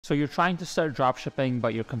So you're trying to start dropshipping,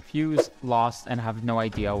 but you're confused, lost, and have no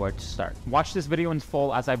idea where to start. Watch this video in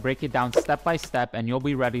full as I break it down step by step, and you'll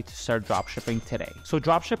be ready to start dropshipping today. So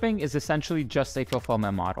dropshipping is essentially just a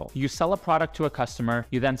fulfillment model. You sell a product to a customer,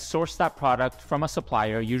 you then source that product from a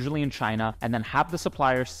supplier, usually in China, and then have the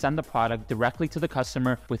supplier send the product directly to the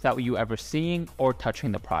customer without you ever seeing or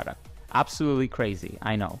touching the product. Absolutely crazy,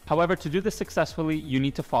 I know. However, to do this successfully, you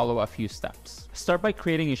need to follow a few steps. Start by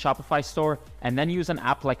creating a Shopify store and then use an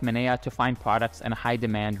app like Monera to find products in high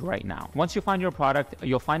demand right now. Once you find your product,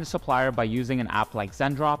 you'll find a supplier by using an app like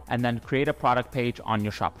Zendrop and then create a product page on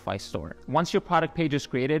your Shopify store. Once your product page is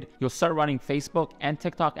created, you'll start running Facebook and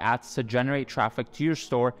TikTok ads to generate traffic to your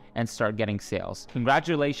store and start getting sales.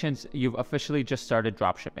 Congratulations, you've officially just started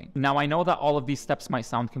dropshipping. Now, I know that all of these steps might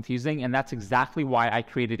sound confusing, and that's exactly why I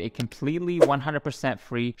created a completely 100%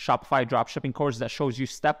 free Shopify dropshipping course that shows you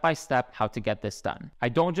step by step how to get this done. I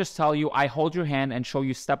don't just tell you, I hold your hand and show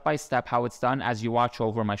you step by step how it's done as you watch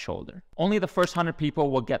over my shoulder. Only the first 100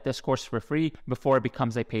 people will get this course for free before it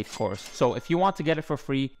becomes a paid course. So if you want to get it for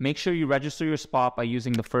free, make sure you register your spot by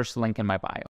using the first link in my bio.